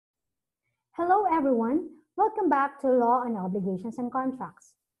Hello everyone, welcome back to Law on Obligations and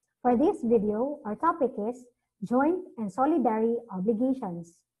Contracts. For this video, our topic is Joint and Solidary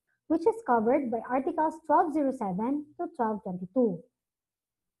Obligations, which is covered by Articles 1207 to 1222.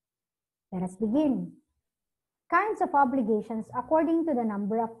 Let us begin. Kinds of obligations according to the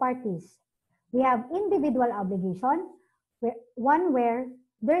number of parties. We have individual obligation, one where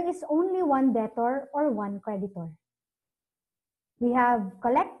there is only one debtor or one creditor. We have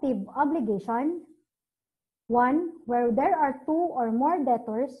collective obligation, one where there are two or more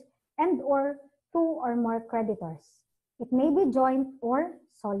debtors and or two or more creditors. It may be joint or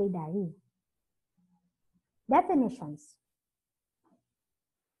solidary. Definitions.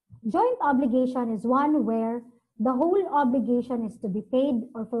 Joint obligation is one where the whole obligation is to be paid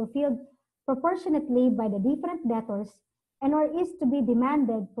or fulfilled proportionately by the different debtors and or is to be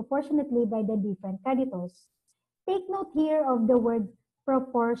demanded proportionately by the different creditors. Take note here of the word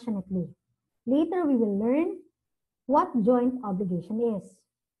proportionately. Later, we will learn what joint obligation is.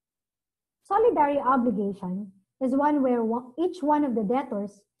 Solidary obligation is one where each one of the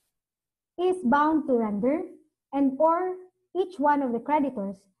debtors is bound to render and or each one of the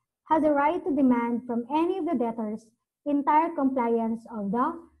creditors has a right to demand from any of the debtors entire compliance of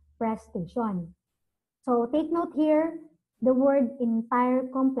the prestation. So take note here the word entire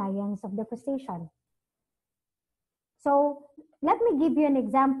compliance of the prestation. So let me give you an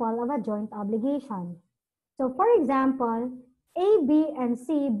example of a joint obligation. So for example, A, B, and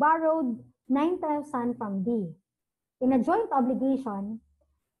C borrowed 9,000 from D. In a joint obligation,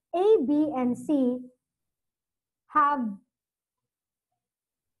 A, B, and C have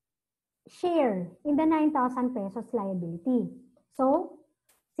share in the 9,000 pesos liability. So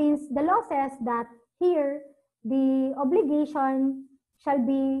since the law says that here the obligation shall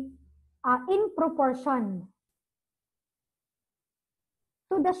be in proportion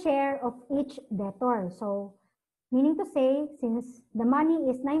to the share of each debtor. So, meaning to say, since the money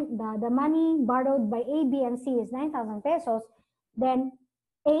is the money borrowed by A, B, and C is 9,000 pesos, then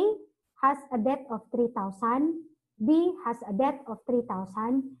A has a debt of 3,000, B has a debt of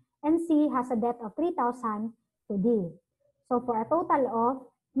 3,000, and C has a debt of 3,000 to D. So, for a total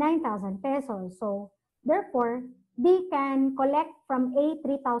of 9,000 pesos. So, therefore, D can collect from A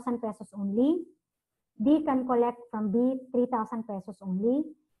 3,000 pesos only, D can collect from B 3,000 pesos only,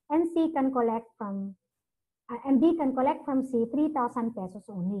 and C can collect from D can collect from C 3,000 pesos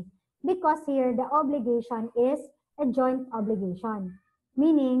only. Because here the obligation is a joint obligation,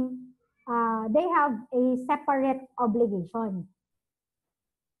 meaning they have a separate obligation.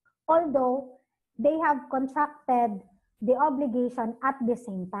 Although they have contracted the obligation at the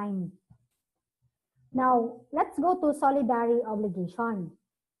same time. Now, let's go to solidary obligation.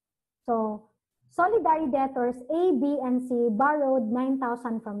 So, solidary debtors A, B, and C borrowed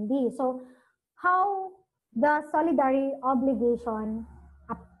 9,000 from D. So, how the solidary obligation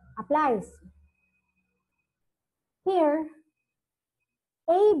applies? Here,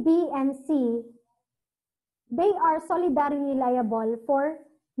 A, B, and C, they are solidarily liable for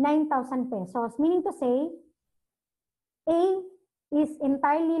 9,000 pesos. Meaning to say, A is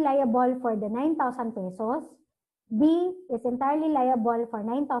entirely liable for the 9,000 pesos, B is entirely liable for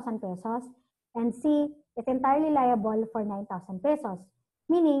 9,000 pesos, and C is entirely liable for 9,000 pesos.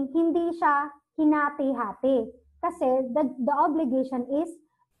 Meaning, hindi siya hinati-hati kasi the obligation is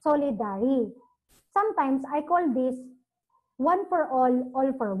solidary. Sometimes, I call this one for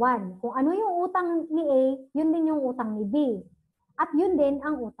all for one. Kung ano yung utang ni A, yun din yung utang ni B. At yun din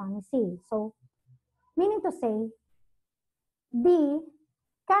ang utang ni C. So, meaning to say, D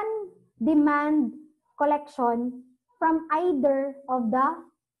can demand collection from either of the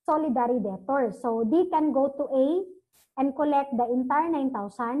solidary debtors. So, D can go to A and collect the entire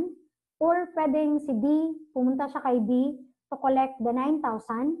 9,000 or pwedeng si D pumunta siya kay B to collect the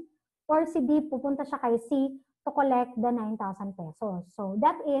 9,000 or si D pupunta siya kay C to collect the 9,000 pesos. So,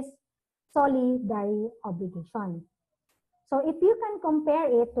 that is solidary obligation. So, if you can compare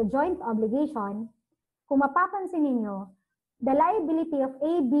it to joint obligation, kung mapapansin ninyo, the liability of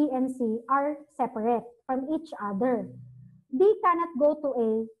A, B, and C are separate from each other. D cannot go to A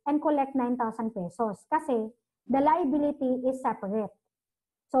and collect 9,000 pesos kasi the liability is separate.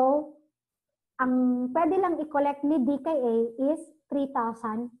 So, ang pwede lang i-collect ni D kay A is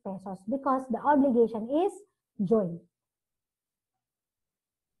 3,000 pesos because the obligation is joint.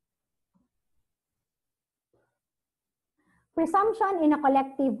 Presumption in a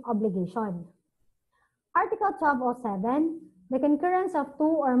collective obligation. Article 1207, the concurrence of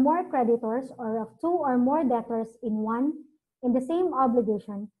two or more creditors or of two or more debtors in the same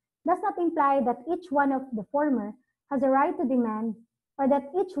obligation does not imply that each one of the former has a right to demand or that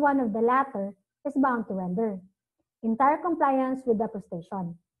each one of the latter is bound to render entire compliance with the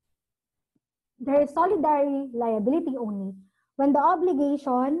prestation. There is solidary liability only when the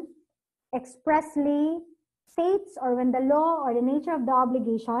obligation expressly states or when the law or the nature of the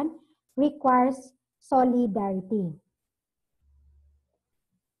obligation requires solidarity.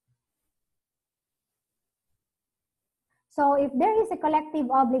 So if there is a collective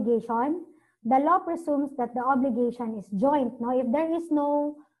obligation, the law presumes that the obligation is joint. No? If there is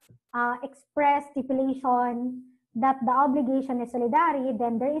no express stipulation that the obligation is solidary,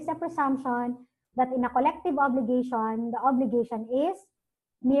 then there is a presumption that in a collective obligation, the obligation is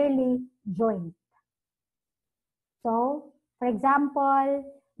merely joint. So, for example,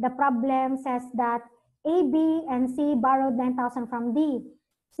 the problem says that A, B, and C borrowed 9,000 from D.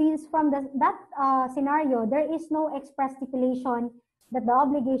 Since from that scenario, there is no express stipulation that the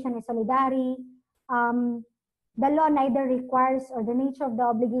obligation is solidary, the law neither requires, or the nature of the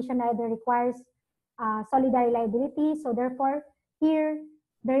obligation neither requires solidary liability. So therefore, here,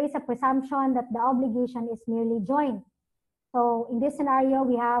 there is a presumption that the obligation is merely joint. So in this scenario,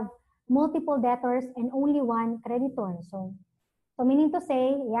 we have multiple debtors and only one creditor. So meaning to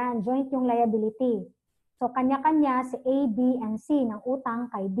say, yan, joint yung liability. So kanya-kanya si A, B, and C ng utang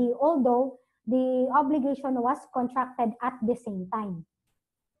kay D, although the obligation was contracted at the same time.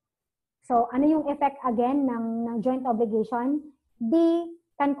 So ano yung effect again ng joint obligation? D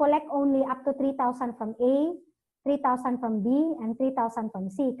can collect only up to 3,000 from A, 3,000 from B, and 3,000 from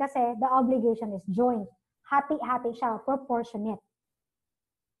C kasi the obligation is joint. Hati-hati siya, proportionate.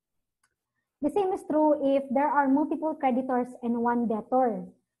 The same is true if there are multiple creditors and one debtor.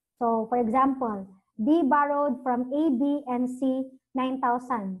 So, for example, D borrowed from A, B, and C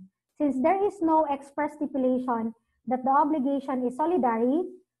 9,000. Since there is no express stipulation that the obligation is solidary,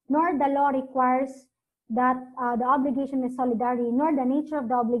 nor the law requires that the obligation is solidary, nor the nature of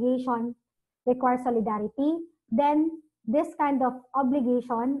the obligation requires solidarity, then this kind of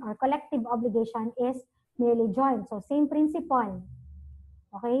obligation or collective obligation is merely joint. So, same principle.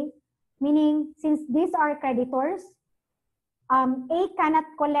 Okay? Meaning, since these are creditors, A cannot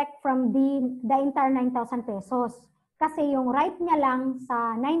collect from the entire 9,000 pesos. Kasi yung right niya lang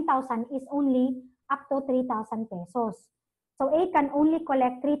sa 9,000 is only up to 3,000 pesos. So A can only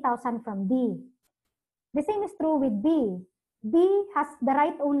collect 3,000 from D. The same is true with B. B has the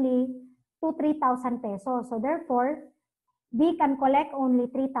right only to 3,000 pesos. So therefore, B can collect only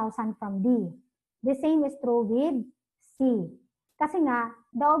 3,000 from D. The same is true with C. Kasi nga,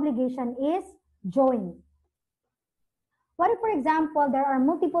 the obligation is joint. What if, for example, there are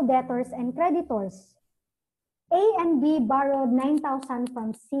multiple debtors and creditors? A and B borrowed 9,000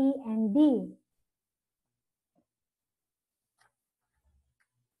 from C and D.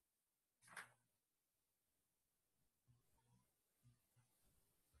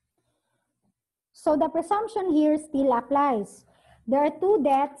 So the presumption here still applies. There are two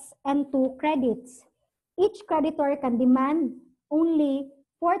debts and two credits. Each creditor can demand only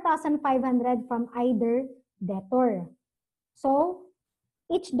 4,500 from either debtor. So,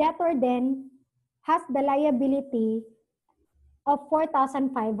 each debtor then has the liability of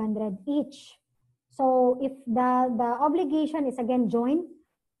 4,500 each. So, if the obligation is again joint,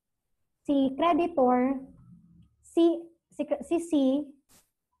 si creditor, si C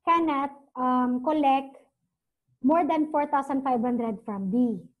cannot collect more than 4,500 from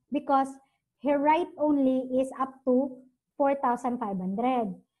D because her right only is up to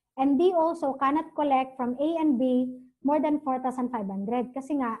 4,500. And D also cannot collect from A and B more than 4,500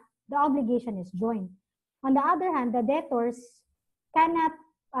 kasi nga the obligation is joint. On the other hand, the debtors cannot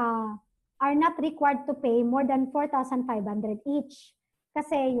are not required to pay more than 4,500 each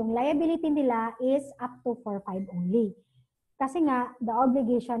kasi yung liability nila is up to 4,500 only. Kasi nga the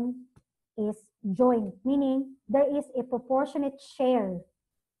obligation is joint, meaning there is a proportionate share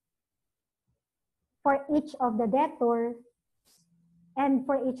for each of the debtor and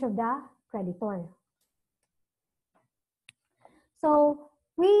for each of the creditor. So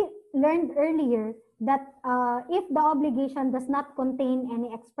we learned earlier that if the obligation does not contain any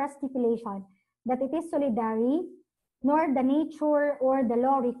express stipulation that it is solidary, nor the nature or the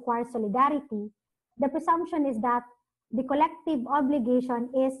law requires solidarity, the presumption is that the collective obligation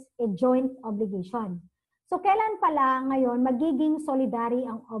is a joint obligation. So kailan pala ngayon magiging solidary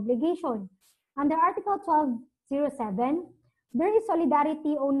ang obligation? Under Article 1207, there is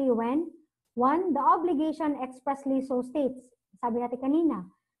solidarity only when, 1, the obligation expressly so states. Sabi natin kanina.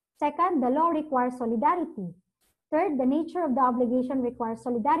 Second, the law requires solidarity. Third, the nature of the obligation requires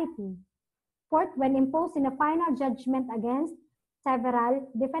solidarity. Fourth, when imposed in a final judgment against several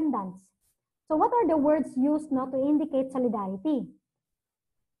defendants. So what are the words used now to indicate solidarity?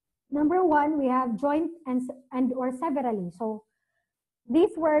 Number one, we have joint and or severally. So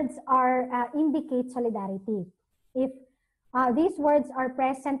these words are indicate solidarity. If these words are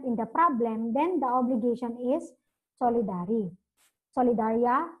present in the problem, then the obligation is solidary.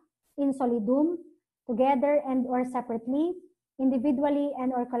 Solidaria, in solidum, together and or separately, individually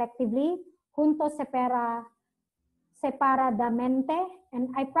and or collectively, juntos separadamente, and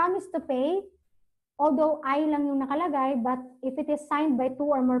I promise to pay, although I lang yung nakalagay, but if it is signed by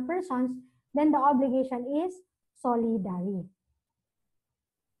two or more persons, then the obligation is solidary.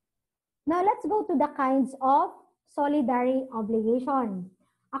 Now, let's go to the kinds of solidary obligation.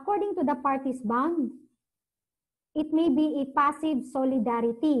 According to the parties bound, it may be a passive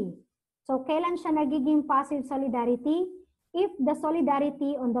solidarity. So, kailan siya nagiging passive solidarity? If the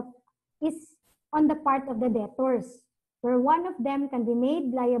solidarity is on the part of the debtors, where one of them can be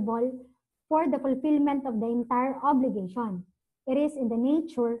made liable for the fulfillment of the entire obligation. It is in the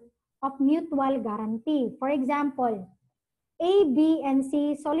nature of mutual guarantee. For example, A, B, and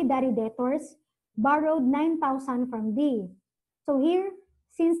C solidary debtors borrowed 9,000 from D. So here,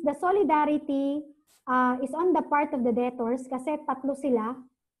 since the solidarity is on the part of the debtors, kasi tatlo sila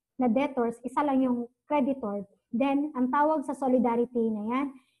na debtors, isa lang yung creditor, then ang tawag sa solidarity na yan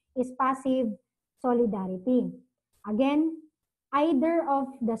is passive solidarity. Again, either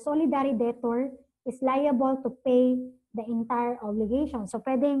of the solidary debtor is liable to pay the entire obligation. So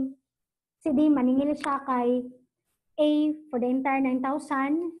pwedeng si D, maningil siya kay A for the entire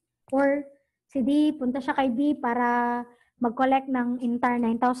 9,000, or si D, punta siya kay B para mag-collect ng entire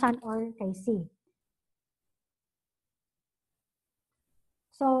 9,000, or kay C.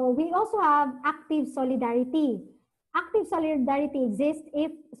 So we also have active solidarity. Active solidarity exists if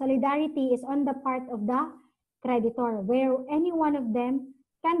solidarity is on the part of the creditor, where any one of them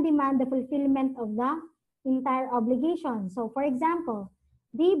can demand the fulfillment of the entire obligation. So for example,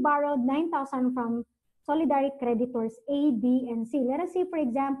 D borrowed 9,000 from solidary creditors A, B, and C. Let us say, for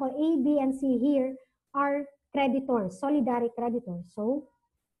example, A, B, and C here are creditors, solidary creditors. So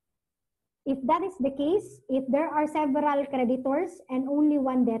if that is the case, if there are several creditors and only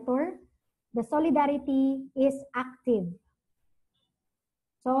one debtor, the solidarity is active.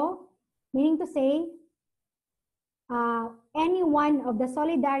 So, meaning to say, any one of the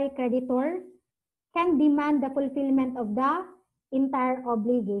solidary creditor can demand the fulfillment of the entire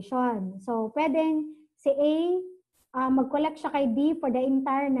obligation. So, pwedeng si A, mag-collect siya kay D for the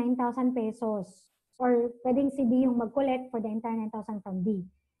entire 9,000 pesos. Or pwedeng si D yung mag-collect for the entire 9,000 from D.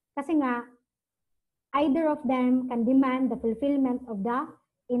 Kasi nga, either of them can demand the fulfillment of the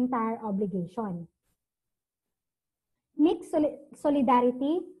entire obligation. Mixed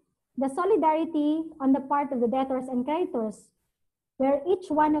solidarity, the solidarity on the part of the debtors and creditors, where each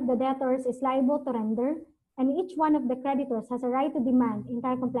one of the debtors is liable to render and each one of the creditors has a right to demand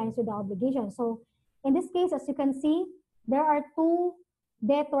entire compliance with the obligation. So in this case, as you can see, there are two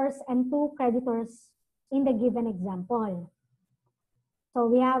debtors and two creditors in the given example. So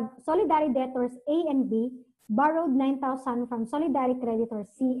we have solidary debtors A and B borrowed 9,000 from solidary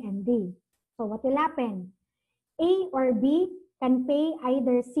creditors C and D. So what will happen? A or B can pay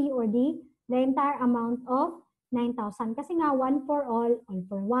either C or D the entire amount of 9,000. Kasi nga, one for all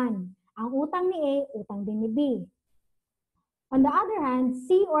for one. Ang utang ni A, utang din ni B. On the other hand,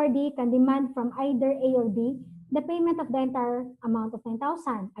 C or D can demand from either A or D the payment of the entire amount of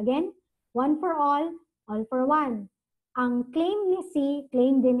 9,000. Again, one for all for one. Ang claim ni C,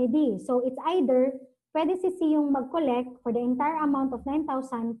 claim din ni D. So it's either pwede si C yung mag-collect for the entire amount of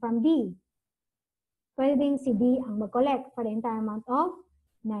 9,000 from D. Pwede din si D ang mag-collect for the entire amount of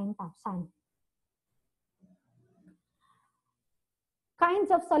 9,000. Kinds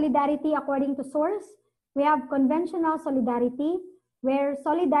of solidarity according to source. We have conventional solidarity, where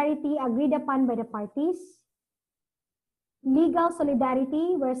solidarity agreed upon by the parties. Legal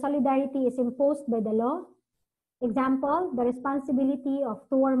solidarity, where solidarity is imposed by the law. Example, the responsibility of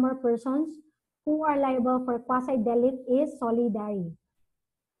two or more persons who are liable for quasi-delict is solidary.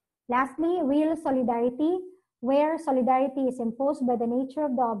 Lastly, real solidarity, where solidarity is imposed by the nature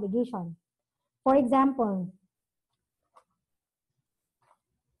of the obligation. For example,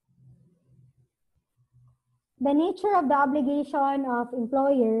 the nature of the obligation of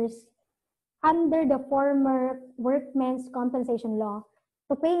employers under the former Workmen's Compensation Law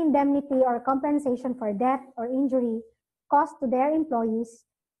to pay indemnity or compensation for death or injury caused to their employees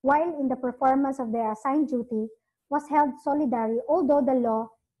while in the performance of their assigned duty was held solidary, although the law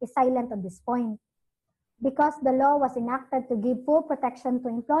is silent at this point. Because the law was enacted to give full protection to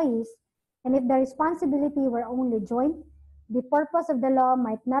employees, and if the responsibility were only joint, the purpose of the law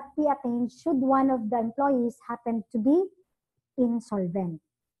might not be attained should one of the employees happen to be insolvent.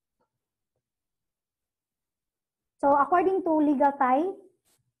 So according to legal tie,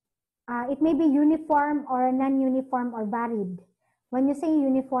 it may be uniform or non-uniform or varied. When you say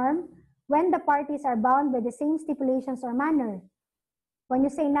uniform, when the parties are bound by the same stipulations or manner. When you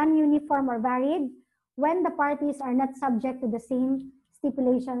say non-uniform or varied, when the parties are not subject to the same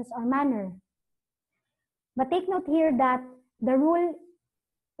stipulations or manner. But take note here that the rule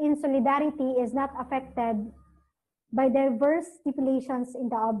in solidarity is not affected by diverse stipulations in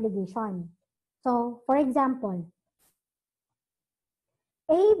the obligation. So, for example,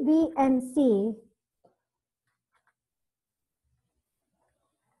 A, B, and C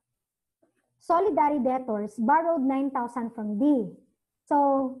solidary debtors borrowed 9,000 from D.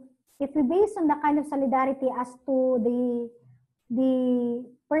 So, if we base on the kind of solidarity as to the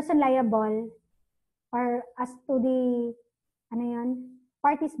person liable or as to the, ano yun,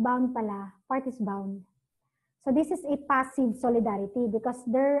 parties bound pala, parties bound. So this is a passive solidarity because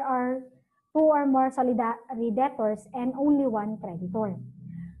there are two or more solidary debtors and only one creditor.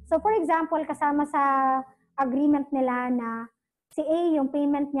 So for example, kasama sa agreement nila na si A, yung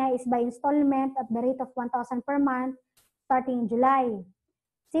payment niya is by installment at the rate of 1,000 per month starting in July.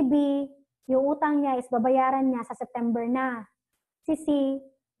 Si B, yung utang niya is babayaran niya sa September na. Si C,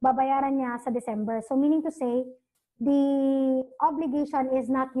 babayaran niya sa December. So meaning to say, the obligation is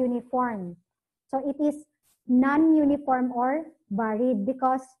not uniform. So it is non-uniform or varied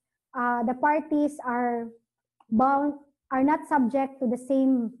because the parties are bound, are not subject to the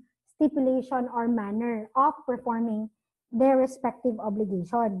same stipulation or manner of performing their respective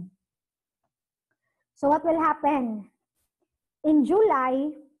obligation. So what will happen? In July,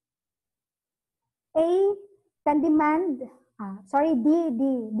 A can demand,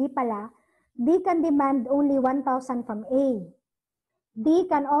 D pala, D can demand only 1,000 from A. D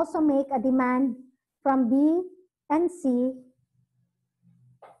can also make a demand from B and C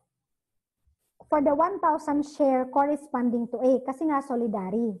for the 1,000 share corresponding to A kasi nga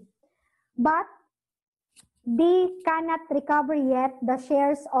solidary. But D cannot recover yet the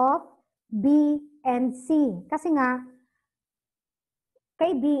shares of B and C kasi nga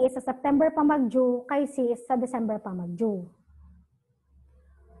kay B is sa September pa mag-due, kay C is sa December pa mag-due.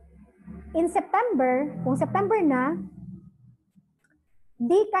 In September, kung September na,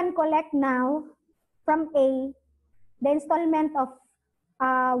 D can collect now from A the installment of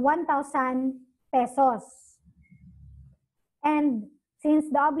 1,000 pesos. And since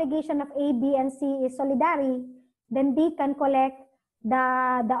the obligation of A, B, and C is solidary, then D can collect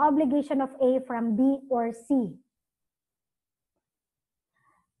the obligation of A from B or C.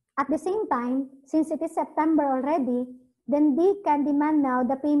 At the same time, since it is September already, then D can demand now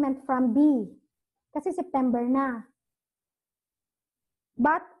the payment from B. Kasi September na.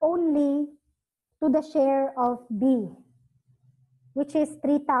 But only to the share of B, which is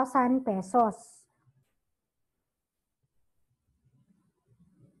 3,000 pesos.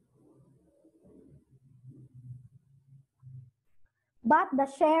 But the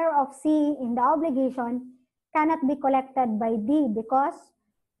share of C in the obligation cannot be collected by D because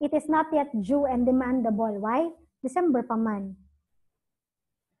it is not yet due and demandable. Why? December pa man.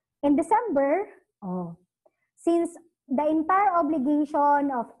 In December, since the entire obligation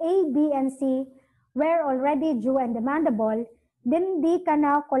of A, B, and C were already due and demandable, then D can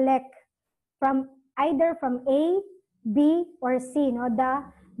now collect from either from A, B, or C, no, the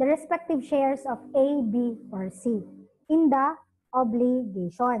respective shares of A, B, or C in the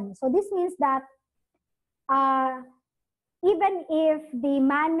obligation. So this means that even if the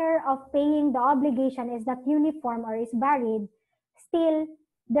manner of paying the obligation is not uniform or is varied, still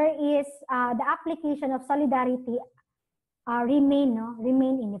there is the application of solidarity remain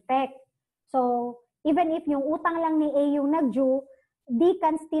in effect. So even if yung utang lang ni A yung nag-due, D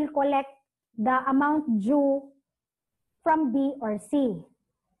can still collect the amount due from B or C.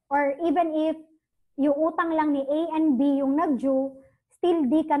 Or even if yung utang lang ni A and B yung nag-due, still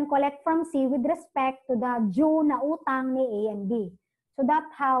D can collect from C with respect to the due na utang ni A and B. So that's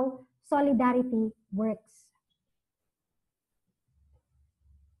how solidarity works.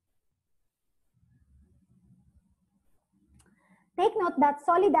 Take note that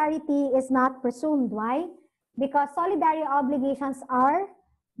solidarity is not presumed. Why? Because solidary obligations are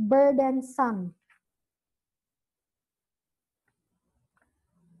burdensome.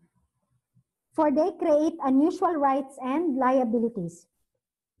 For they create unusual rights and liabilities.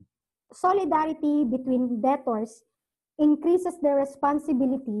 Solidarity between debtors increases their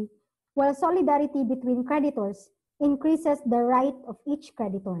responsibility, while solidarity between creditors increases the right of each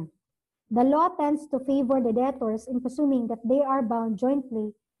creditor. The law tends to favor the debtors in presuming that they are bound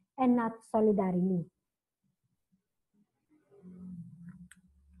jointly and not solidarily.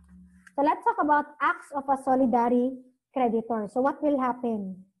 So let's talk about acts of a solidary creditor. So what will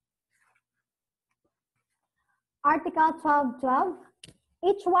happen? Article 12:12,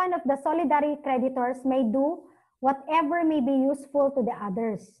 each one of the solidary creditors may do whatever may be useful to the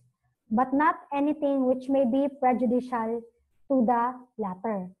others, but not anything which may be prejudicial to the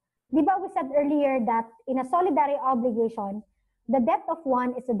latter. Di ba we said earlier that in a solidary obligation, the debt of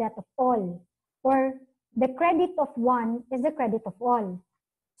one is the debt of all, or the credit of one is the credit of all.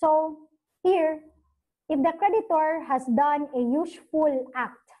 So here, if the creditor has done a useful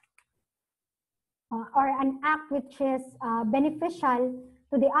act, or an act which is beneficial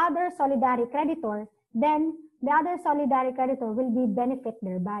to the other solidary creditor, then the other solidary creditor will be benefit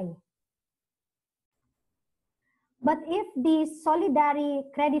thereby. But if the solidary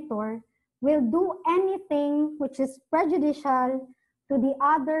creditor will do anything which is prejudicial to the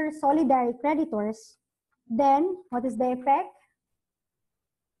other solidary creditors, then what is the effect?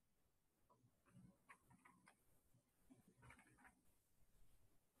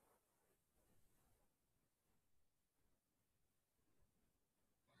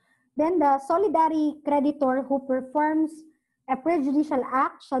 Then the solidary creditor who performs a prejudicial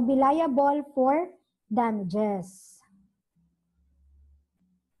act shall be liable for damages.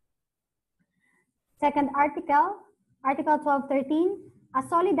 Second article, Article 12:13, a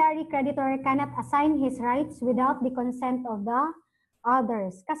solidary creditor cannot assign his rights without the consent of the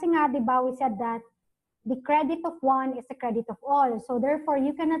others. Kasi nga, di ba, we said that the credit of one is the credit of all. So therefore,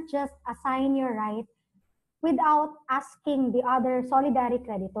 you cannot just assign your right without asking the other solidary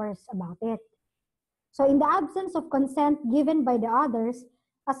creditors about it. So in the absence of consent given by the others,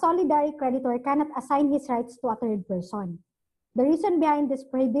 a solidary creditor cannot assign his rights to a third person. The reason behind this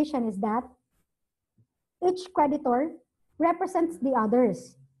prohibition is that each creditor represents the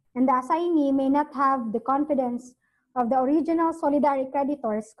others, and the assignee may not have the confidence of the original solidary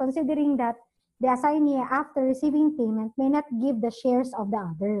creditors, considering that the assignee, after receiving payment, may not give the shares of the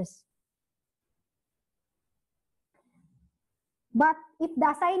others. But if the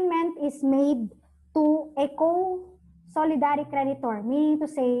assignment is made to a co-solidary creditor, meaning to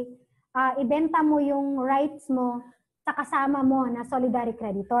say, ibenta mo yung rights mo sa kasama mo na solidary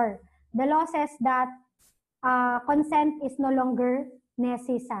creditor, the law says that consent is no longer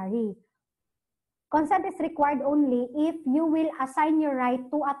necessary. Consent is required only if you will assign your right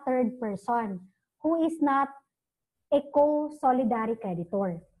to a third person who is not a co-solidary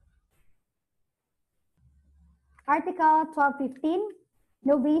creditor. Article 12:15,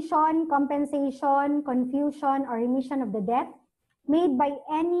 novation, compensation, confusion, or remission of the debt made by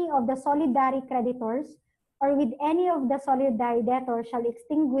any of the solidary creditors or with any of the solidary debtors shall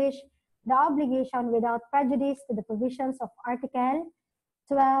extinguish the obligation without prejudice to the provisions of Article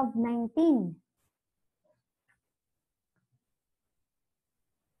 12:19.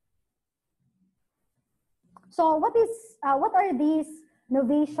 So what are these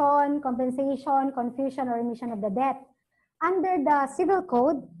novation, compensation, confusion, or remission of the debt? Under the Civil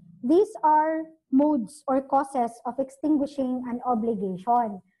Code, these are modes or causes of extinguishing an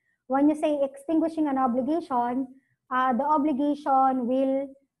obligation. When you say extinguishing an obligation, the obligation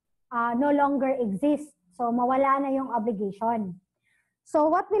will no longer exist. So mawala na yung obligation. So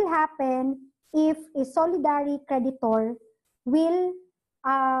what will happen if a solidary creditor will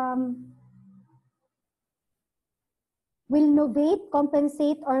novate,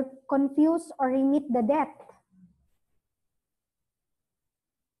 compensate, or confuse or remit the debt?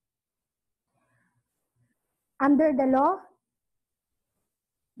 Under the law,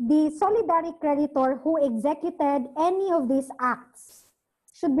 the solidary creditor who executed any of these acts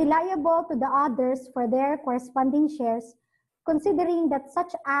should be liable to the others for their corresponding shares, considering that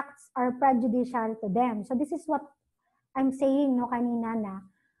such acts are prejudicial to them. So this is what I'm saying no kanina na,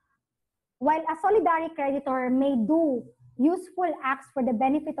 while a solidary creditor may do useful acts for the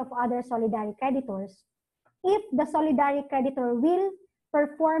benefit of other solidary creditors, if the solidary creditor will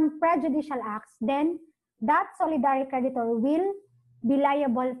perform prejudicial acts, then that solidary creditor will be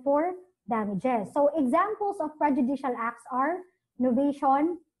liable for damages. So examples of prejudicial acts are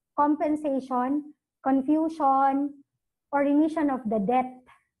novation, compensation, confusion, or remission of the debt.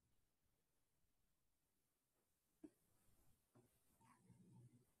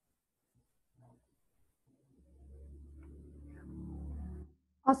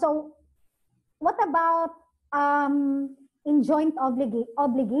 So what about enjoined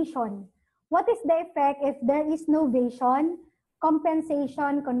obligation? What is the effect if there is novation,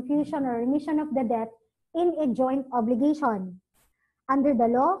 compensation, confusion, or remission of the debt in a joint obligation? Under the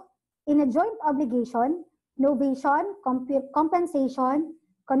law, in a joint obligation, novation, compensation,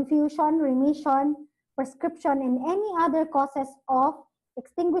 confusion, remission, prescription, and any other causes of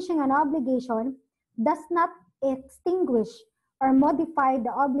extinguishing an obligation does not extinguish or modify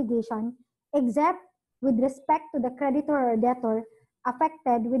the obligation except with respect to the creditor or debtor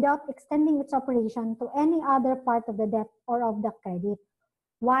affected without extending its operation to any other part of the debt or of the credit.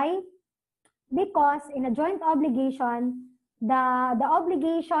 Why? Because in a joint obligation, the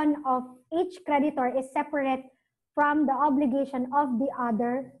obligation of each creditor is separate from the obligation of the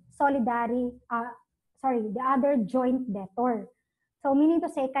other the other joint debtor. So meaning to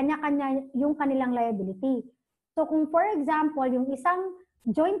say, kanya-kanya yung kanilang liability. So kung for example, yung isang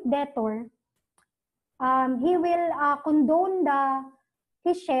joint debtor, he will condone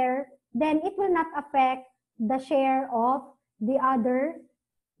his share, then it will not affect the share of the other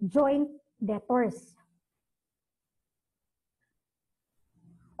joint debtors.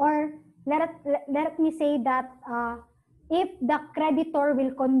 Or let me say that if the creditor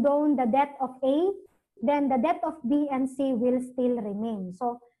will condone the debt of A, then the debt of B and C will still remain.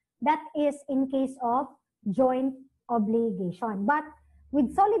 So that is in case of joint obligation. But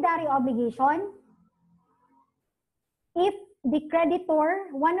with solidary obligation, if the creditor,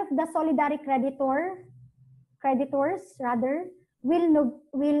 one of the solidary creditors will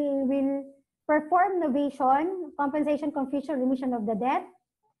perform novation, compensation, confusion, remission of the debt,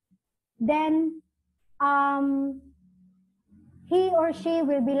 then he or she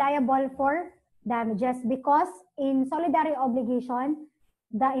will be liable for damages because in solidary obligation,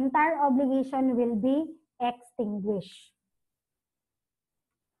 the entire obligation will be extinguished.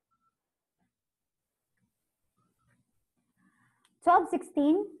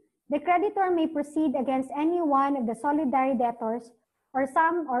 (12)16, the creditor may proceed against any one of the solidary debtors or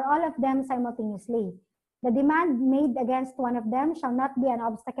some or all of them simultaneously. The demand made against one of them shall not be an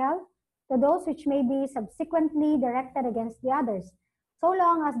obstacle to those which may be subsequently directed against the others, so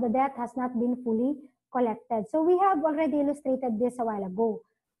long as the debt has not been fully collected. So we have already illustrated this a while ago,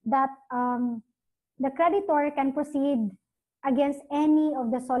 that the creditor can proceed against any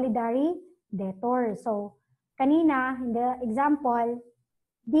of the solidary debtors. So kanina, in the example,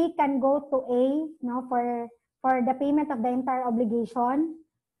 D can go to A for the payment of the entire obligation,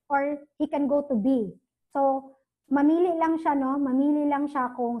 or he can go to B. So mamili lang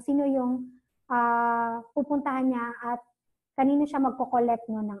siya kung sino yung pupuntahan niya at kanino siya magko-collect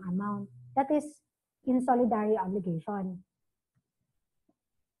ng amount. That is in solidary obligation.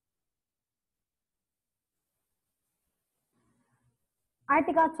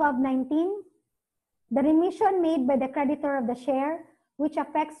 Article 1219, the remission made by the creditor of the share which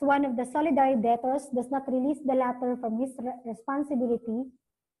affects one of the solidary debtors does not release the latter from his responsibility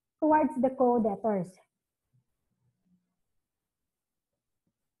towards the co-debtors.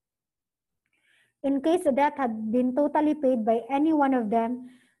 In case the debt had been totally paid by any one of them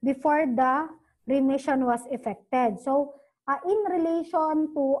before the remission was effected. So, in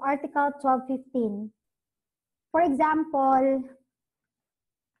relation to Article 1215, for example,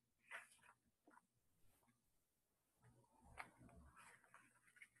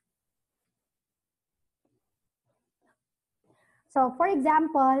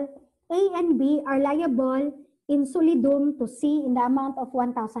 A and B are liable in solidum to C in the amount of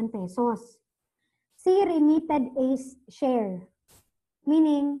 1,000 pesos. C remitted A's share,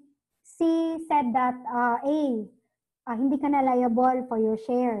 meaning C said that hindi ka na liable for your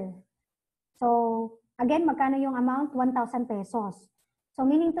share. So, again, magkano yung amount? 1,000 pesos. So,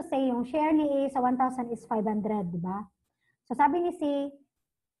 meaning to say, yung share ni A sa 1,000 is 500, di ba? So, sabi ni C,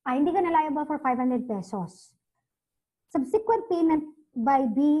 hindi ka na liable for 500 pesos. Subsequent payment by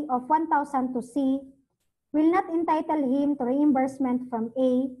B of 1,000 to C will not entitle him to reimbursement from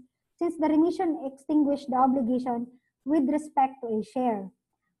A since the remission extinguished the obligation with respect to a share.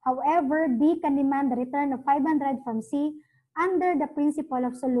 However, B can demand the return of 500 from C under the principle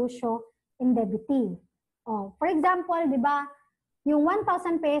of solutio indebiti. For example, di ba, yung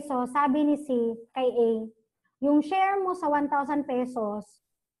 1,000 pesos, sabi ni C kay A, yung share mo sa 1,000 pesos,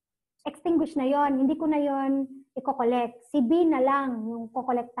 extinguish na yon, hindi ko na yon i-collect. Si B na lang yung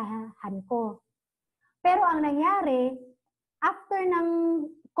kukolektahan ko. Pero ang nangyari, after ng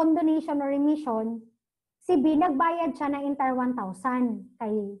condonation or remission, si B nagbayad siya ng entire 1,000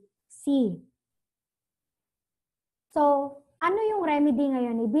 kay C. So, ano yung remedy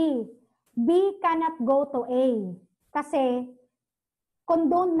ngayon ni B? B cannot go to A kasi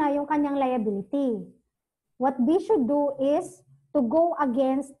condone na yung kanyang liability. What B should do is to go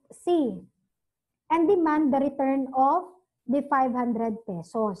against C and demand the return of the 500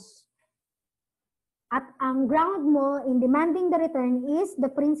 pesos. At ang ground mo in demanding the return is the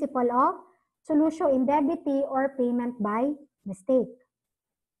principle of solutio indebiti or payment by mistake.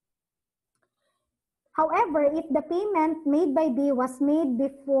 However, if the payment made by B was made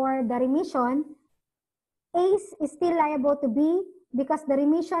before the remission, A is still liable to B because the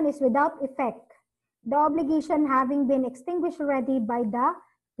remission is without effect, the obligation having been extinguished already by the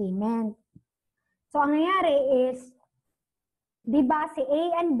payment. So, ang nangyari is, di ba si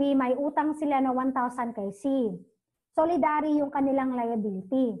A and B may utang sila na 1,000 kay C. Solidary yung kanilang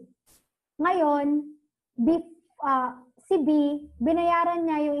liability. Ngayon, si B, binayaran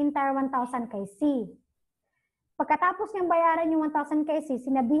niya yung entire 1,000 kay C. Pagkatapos niyang bayaran yung 1,000 kay C,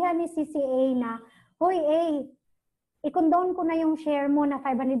 sinabihan ni CCA na, hoy A, i-condone ko na yung share mo na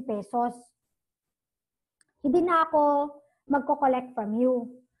 500 pesos. Hindi na ako magko-collect from you.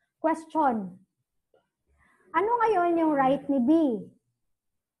 Question, ano ngayon yung right ni B?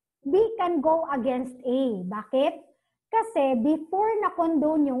 B can go against A. Bakit? Kasi before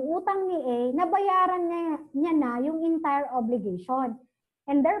na-condone yung utang ni A, nabayaran niya na yung entire obligation.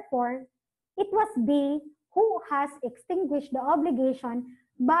 And therefore, it was B who has extinguished the obligation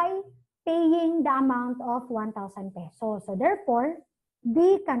by paying the amount of 1,000 pesos. So therefore,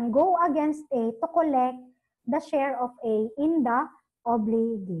 B can go against A to collect the share of A in the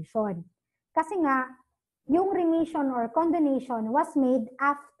obligation. Kasi nga, yung remission or condonation was made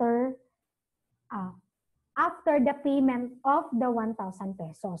after the payment of the 1,000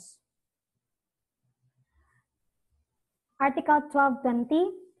 pesos. Article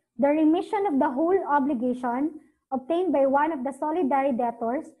 1220, the remission of the whole obligation obtained by one of the solidary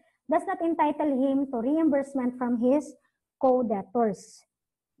debtors does not entitle him to reimbursement from his co-debtors.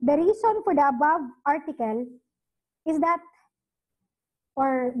 The reason for the above article is that,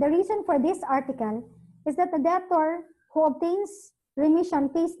 or the reason for this article is that the debtor who obtains remission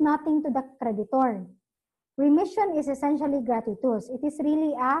pays nothing to the creditor. Remission is essentially gratuitous. It is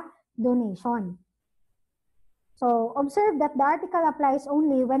really a donation. So, observe that the article applies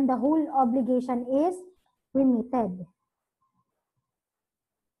only when the whole obligation is remitted.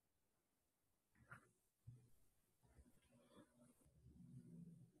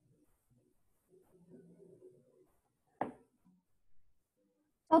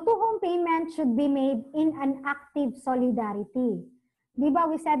 So, to whom payment should be made in an active solidarity? Diba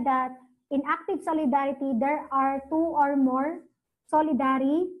we said that in active solidarity, there are 2 or more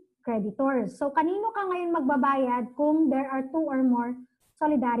solidary creditors. So, kanino ka ngayon magbabayad kung there are 2 or more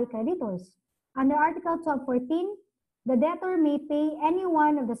solidary creditors? Under Article 1214, the debtor may pay any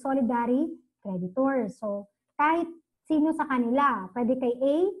one of the solidary creditors. So, kahit sino sa kanila, pwede kay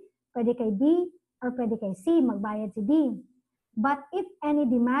A, pwede kay B, or pwede kay C, magbayad si D. But if any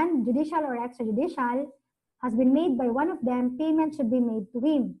demand, judicial or extrajudicial, has been made by one of them, payment should be made to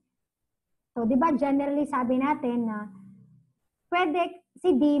him. So, di ba, generally sabi natin na pwede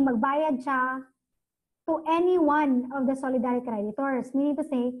si D magbayad siya to any one of the solidary creditors. Meaning to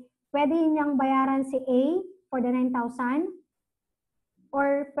say, pwede niyang bayaran si A for the 9,000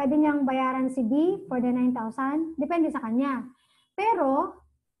 or pwede niyang bayaran si B for the 9,000. Depende sa kanya. Pero,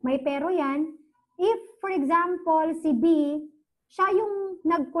 may pero yan, if, for example, si B, siya yung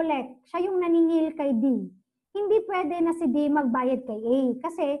nag-collect, siya yung naningil kay D, hindi pwede na si D magbayad kay A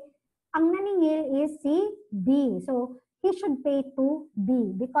kasi ang naningil is si B. So, he should pay to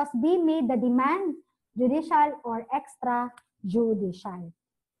B because B made the demand, judicial or extrajudicial.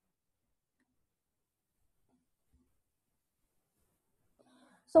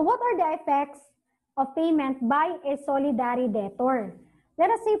 So, what are the effects of payment by a solidary debtor?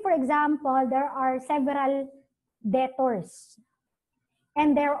 Let us say, for example, there are several debtors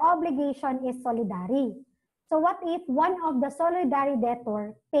and their obligation is solidary. So what if one of the solidary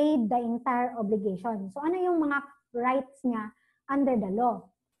debtor paid the entire obligation? So ano yung mga rights niya under the law?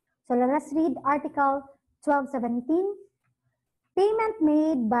 So let us read Article 1217. Payment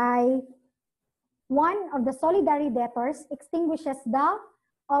made by one of the solidary debtors extinguishes the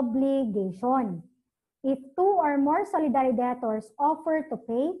obligation. If 2 or more solidary debtors offer to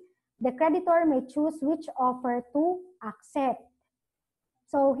pay, the creditor may choose which offer to accept.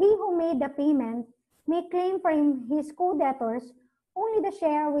 So he who made the payment may claim from his co-debtors only the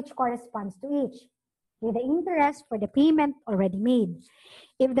share which corresponds to each, with the interest for the payment already made.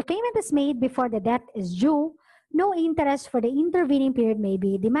 If the payment is made before the debt is due, no interest for the intervening period may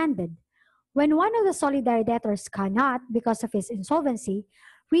be demanded. When one of the solidary debtors cannot, because of his insolvency,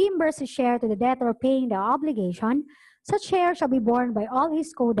 reimburse his share to the debtor paying the obligation, such share shall be borne by all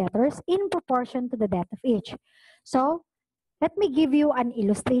his co-debtors in proportion to the debt of each. So, let me give you an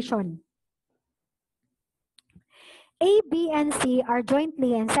illustration. A, B, and C are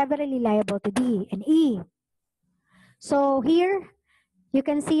jointly and severally liable to D and E. So here, you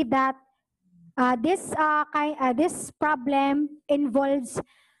can see that this problem involves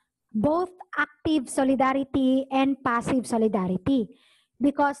both active solidarity and passive solidarity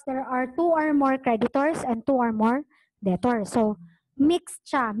because there are 2 or more creditors and 2 or more debtors. So, mixed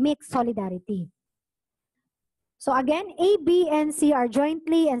siya, mixed solidarity. So again, A, B, and C are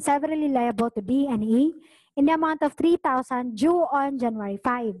jointly and severally liable to D and E in the amount of 3,000 due on January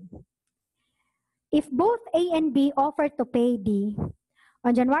 5. If both A and B offer to pay D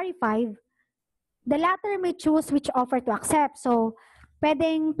on January 5, the latter may choose which offer to accept. So,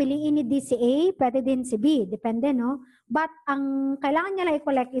 pwedeng piliin ni D si A, pwede din si B. Depende, no? But ang kailangan niya lang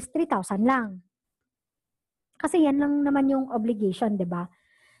i-collect is 3,000 lang. Kasi yan lang naman yung obligation, di ba?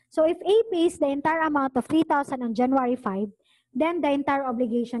 So, if A pays the entire amount of 3,000 on January 5, then the entire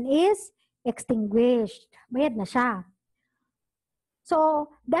obligation is extinguished. Bayad na siya.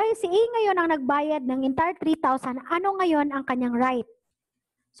 So, dahil si A ngayon ang nagbayad ng entire 3,000, ano ngayon ang kanyang right?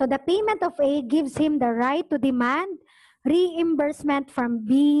 So, the payment of A gives him the right to demand reimbursement from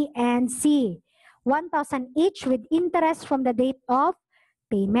B and C. 1,000 each with interest from the date of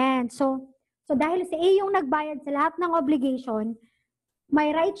payment. So dahil si A yung nagbayad sa lahat ng obligation,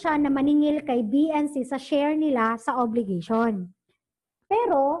 may right siya na maningil kay B and C sa share nila sa obligation.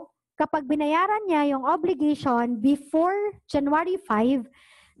 Pero, kapag binayaran niya yung obligation before January 5,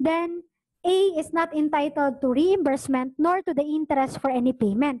 then A is not entitled to reimbursement nor to the interest for any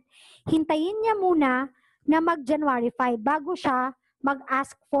payment. Hintayin niya muna na mag-January 5 bago siya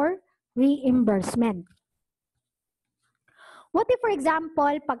mag-ask for reimbursement. What if, for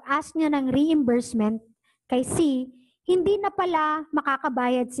example, pag-ask niya ng reimbursement kay C, hindi na pala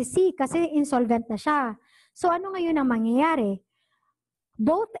makakabayad si C kasi insolvent na siya. So ano ngayon ang mangyayari?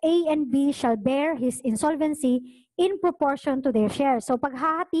 Both A and B shall bear his insolvency in proportion to their share. So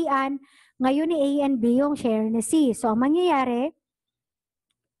paghahatian ngayon ni A and B yung share ni C. So ang mangyayari,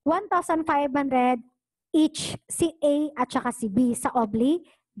 1,500 each si A at saka si B sa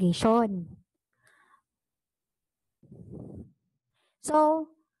obligation. So,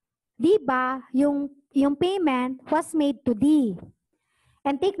 di ba, yung payment was made to D.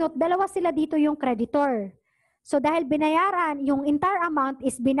 And take note, dalawa sila dito yung creditor. So dahil binayaran, yung entire amount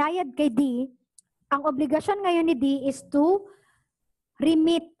is binayad kay D, ang obligasyon ngayon ni D is to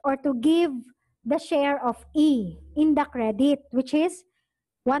remit or to give the share of E in the credit, which is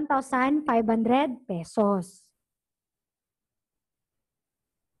 1,500 pesos.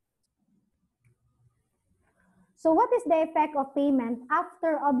 So what is the effect of payment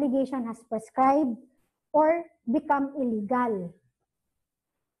after obligation has prescribed or become illegal?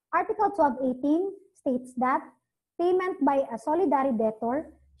 Article 1218 states that payment by a solidary debtor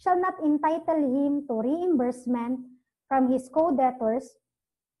shall not entitle him to reimbursement from his co-debtors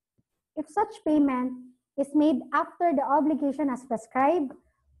if such payment is made after the obligation has prescribed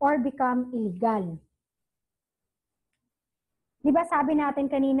or become illegal. Diba sabi natin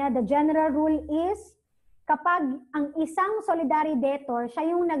kanina, the general rule is kapag ang isang solidary debtor,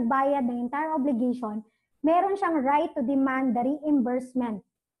 siya yung nagbayad ng entire obligation, meron siyang right to demand the reimbursement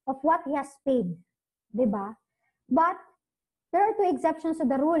of what he has paid. Diba? But there are 2 exceptions to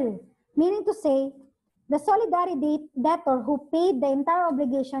the rule. Meaning to say, the solidary debtor who paid the entire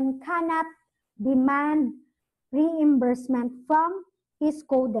obligation cannot demand reimbursement from his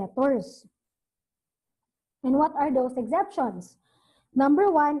co-debtors. And what are those exceptions?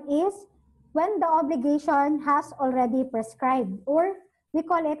 Number 1 is when the obligation has already prescribed, or we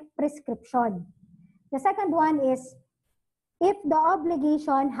call it prescription. The second one is if the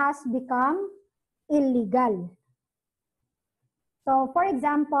obligation has become illegal. So, for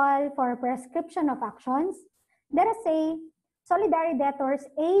example, for prescription of actions, let us say solidary debtors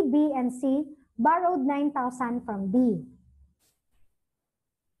A, B, and C borrowed 9,000 from D.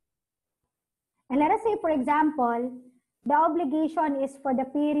 And let us say, for example, the obligation is for the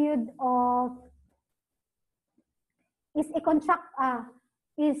period of,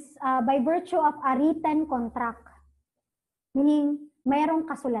 by virtue of a written contract. Meaning, mayroong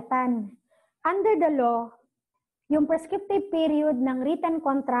kasulatan. Under the law, yung prescriptive period ng written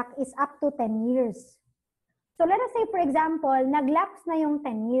contract is up to 10 years. So let us say, for example, nag-lapse na yung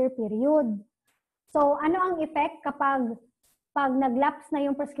 10-year period. So ano ang effect kapag nag-lapse na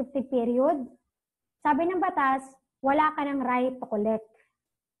yung prescriptive period? Sabi ng batas, wala ka ng right to collect.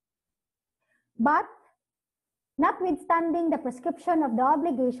 But, notwithstanding the prescription of the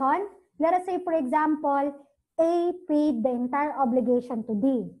obligation, let us say, for example, A paid the entire obligation to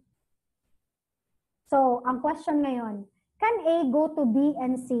D. So, ang question ngayon, can A go to B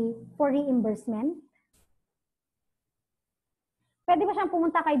and C for reimbursement? Pwede ba siyang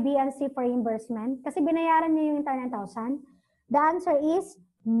pumunta kay B and C for reimbursement? Kasi binayaran niya yung entire 9,000? The answer is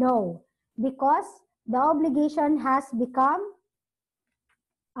no. Because the obligation has become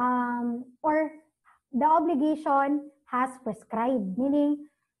or the obligation has prescribed. Meaning,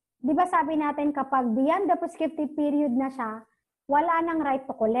 di ba sabi natin kapag beyond the prescriptive period na siya, wala nang right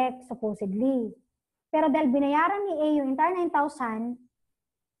to collect, supposedly. Pero dahil binayaran ni A yung entire 9,000,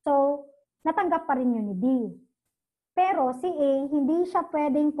 so natanggap pa rin yun ni B. Pero si A, hindi siya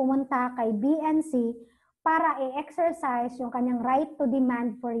pwedeng pumunta kay B and C para i-exercise yung kanyang right to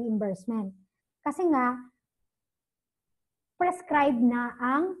demand for reimbursement. Kasi nga, prescribed na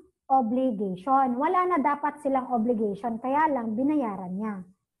ang obligation. Wala na dapat silang obligation, kaya lang binayaran niya.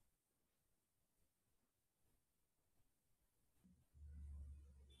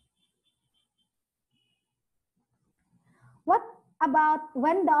 What about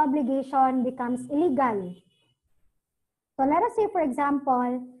when the obligation becomes illegal? So let us say, for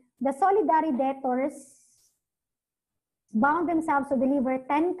example, the Solidary debtors bound themselves to deliver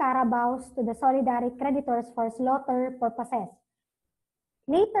 10 carabaos to the Solidary creditors for slaughter purposes.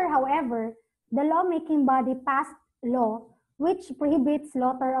 Later, however, the lawmaking body passed law which prohibits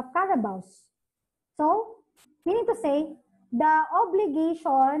slaughter of carabaos. So, meaning to say, the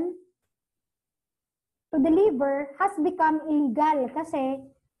obligation to deliver has become illegal kasi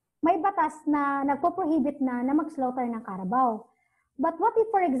may batas na nagpo-prohibit na mag-slaughter ng carabao. But what if,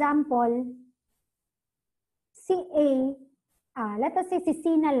 for example, si A, let us say si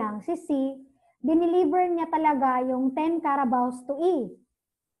C na lang, si C, dineliver niya talaga yung 10 carabaos to E.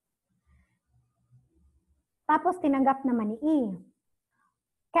 Tapos tinanggap naman ni E.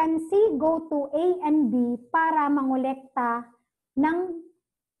 Can C go to A and B para mangolekta ng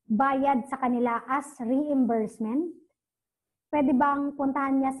bayad sa kanila as reimbursement? Pwede bang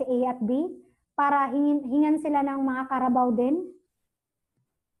puntahan niya si A at B para hingan sila ng mga carabao din?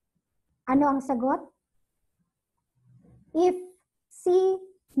 Ano ang sagot? If C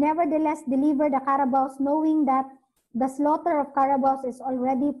nevertheless delivered the carabaos knowing that the slaughter of carabaos is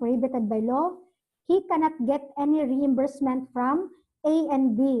already prohibited by law, he cannot get any reimbursement from A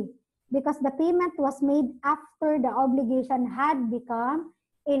and B because the payment was made after the obligation had become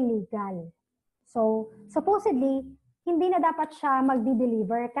illegal. So, supposedly, hindi na dapat siya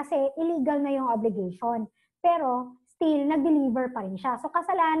magdi-deliver kasi illegal na yung obligation. Pero, still, nag-deliver pa rin siya. So,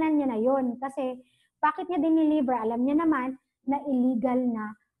 kasalanan niya na yun. Kasi, bakit niya dineliver? Alam niya naman na illegal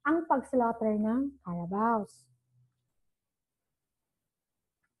na ang pag-slaughter ng carabaos.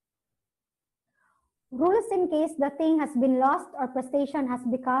 Rules in case the thing has been lost or prestation has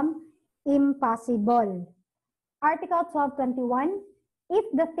become impossible. Article 1221, if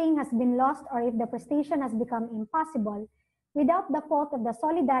the thing has been lost or if the prestation has become impossible, without the fault of the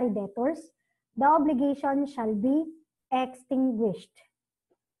Solidary debtors, the obligation shall be extinguished.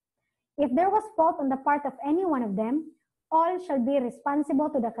 If there was fault on the part of any one of them, all shall be responsible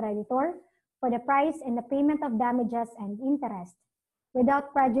to the creditor for the price and the payment of damages and interest,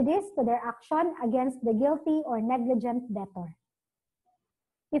 without prejudice to their action against the guilty or negligent debtor.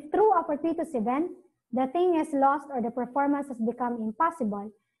 If through a fortuitous event, the thing is lost or the performance has become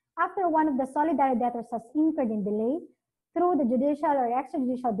impossible, after one of the Solidary debtors has incurred in delay, through the judicial or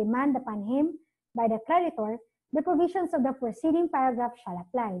extrajudicial demand upon him by the creditor, the provisions of the preceding paragraph shall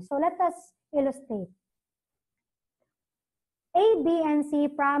apply. So let us illustrate. A, B, and C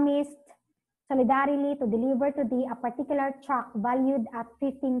promised solidarily to deliver to D a particular truck valued at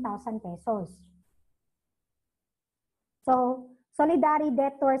 15,000 pesos. So, Solidary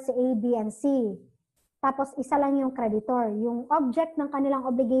debtors A, B, and C. Tapos, isa lang yung creditor. Yung object ng kanilang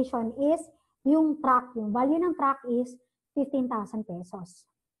obligation is yung truck. Yung value ng truck is 15,000 pesos.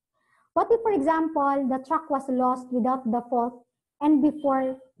 What if, for example, the truck was lost without the fault and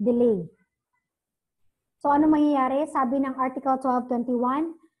before delay? So, ano mangyayari? Sabi ng Article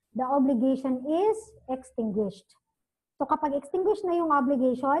 1221, the obligation is extinguished. So, kapag extinguished na yung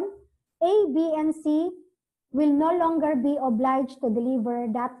obligation, A, B, and C will no longer be obliged to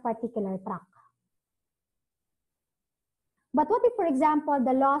deliver that particular truck. But what if, for example,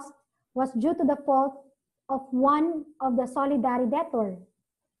 the loss was due to the fault of one of the Solidary debtor?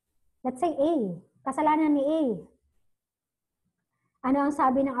 Let's say A, kasalanan ni A. Ano ang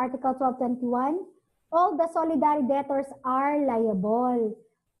sabi ng Article 1221? All the Solidary debtors are liable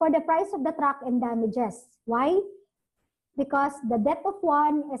for the price of the truck and damages. Why? Because the debt of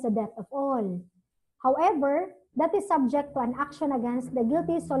one is a debt of all. However, that is subject to an action against the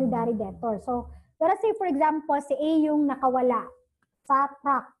guilty Solidary debtor. So, let us say, for example, si A yung nakawala sa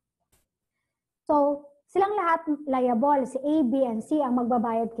truck. So, silang lahat liable. Si A, B, and C ang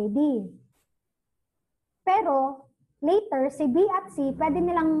magbabayad kay D. Pero, later, si B at C, pwede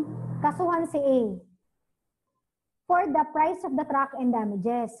nilang kasuhan si A for the price of the truck and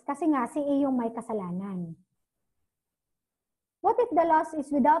damages. Kasi nga, si A yung may kasalanan. What if the loss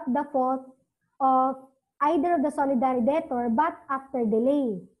is without the fault of either of the solidary debtor but after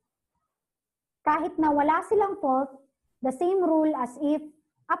delay? Kahit na wala silang fault, the same rule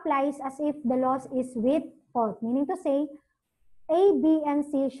applies as if the loss is with fault. Meaning to say, A, B, and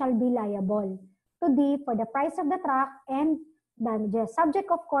C shall be liable to D for the price of the truck and damages, subject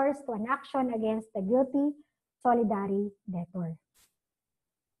of course to an action against the guilty solidary debtor.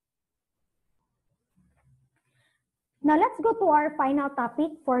 Now let's go to our final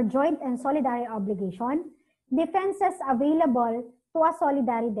topic for joint and solidary obligation, defenses available to a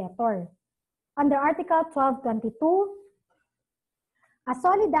solidary debtor. Under Article 1222, a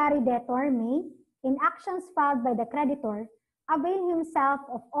solidary debtor may, in actions filed by the creditor, avail himself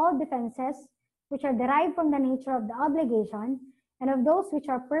of all defenses which are derived from the nature of the obligation and of those which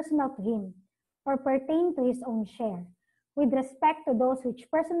are personal to him or pertain to his own share. With respect to those which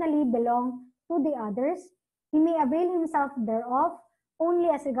personally belong to the others, he may avail himself thereof only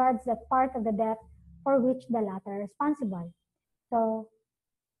as regards that part of the debt for which the latter is responsible. So,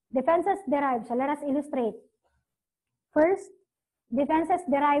 defenses derived. So, let us illustrate. First, defenses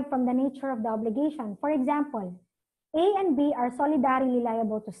derived from the nature of the obligation. For example, A and B are solidarily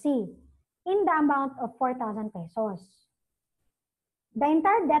liable to C in the amount of 4,000 pesos. The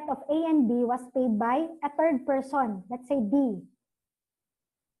entire debt of A and B was paid by a third person, let's say D.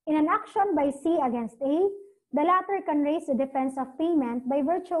 In an action by C against A, the latter can raise the defense of payment by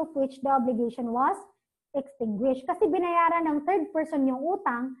virtue of which the obligation was extinguished. Kasi binayaran ng third person yung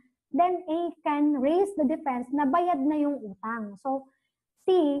utang, then A can raise the defense na bayad na yung utang. So,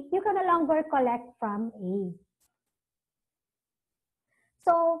 C, you can no longer collect from A.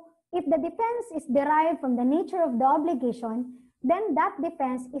 So, if the defense is derived from the nature of the obligation, then that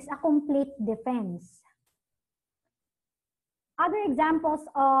defense is a complete defense. Other examples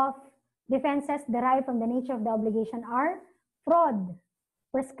of defenses derived from the nature of the obligation are fraud,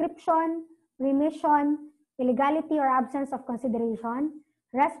 prescription, remission, illegality or absence of consideration,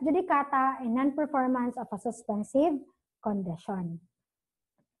 res judicata, and non-performance of a suspensive condition.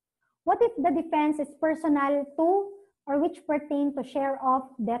 What if the defense is personal to or which pertain to share of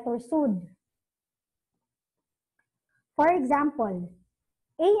debtor sued? For example,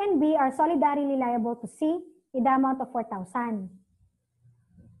 A and B are solidarily liable to C in the amount of 4,000.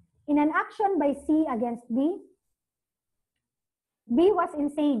 In an action by C against B, B was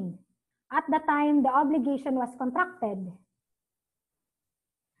insane at the time the obligation was contracted.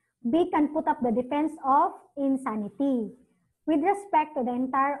 B can put up the defense of insanity with respect to the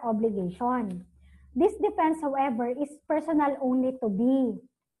entire obligation. This defense, however, is personal only to B,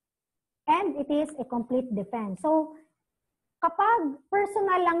 and it is a complete defense. So, kapag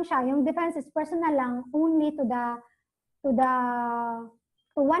personal lang siya, yung defense is personal lang only to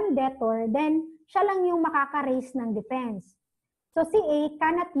one debtor, then siya lang yung makaka-raise ng defense. So, si A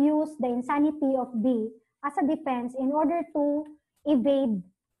cannot use the insanity of B as a defense in order to evade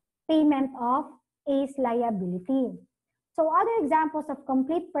payment of A's liability. So, other examples of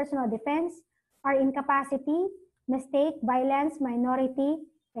complete personal defense are incapacity, mistake, violence, minority,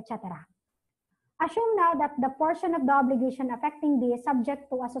 etc. Assume now that the portion of the obligation affecting B is subject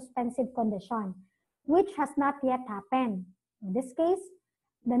to a suspensive condition, which has not yet happened. In this case,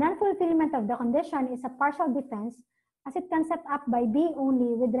 the non-fulfillment of the condition is a partial defense as it can set up by B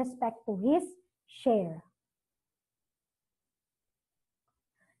only with respect to his share.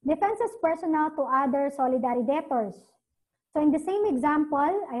 Defenses personal to other solidary debtors. So in the same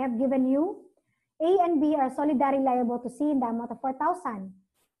example I have given you, A and B are solidarily liable to C in the amount of 4,000.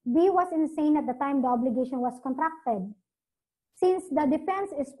 B was insane at the time the obligation was contracted. Since the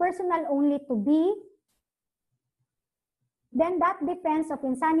defense is personal only to B, then that defense of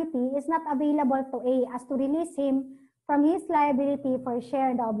insanity is not available to A as to release him from his liability for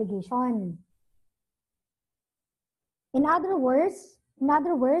share in the obligation. In other words,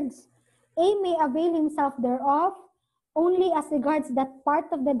 A may avail himself thereof only as regards that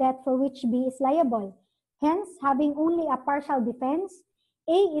part of the debt for which B is liable. Hence, having only a partial defense,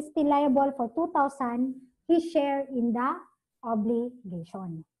 A is still liable for 2,000, his share in the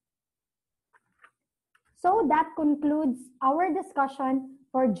obligation. So that concludes our discussion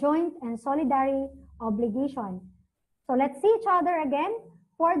for joint and solidary obligation. So let's see each other again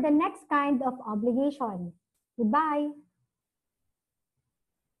for the next kind of obligation. Goodbye.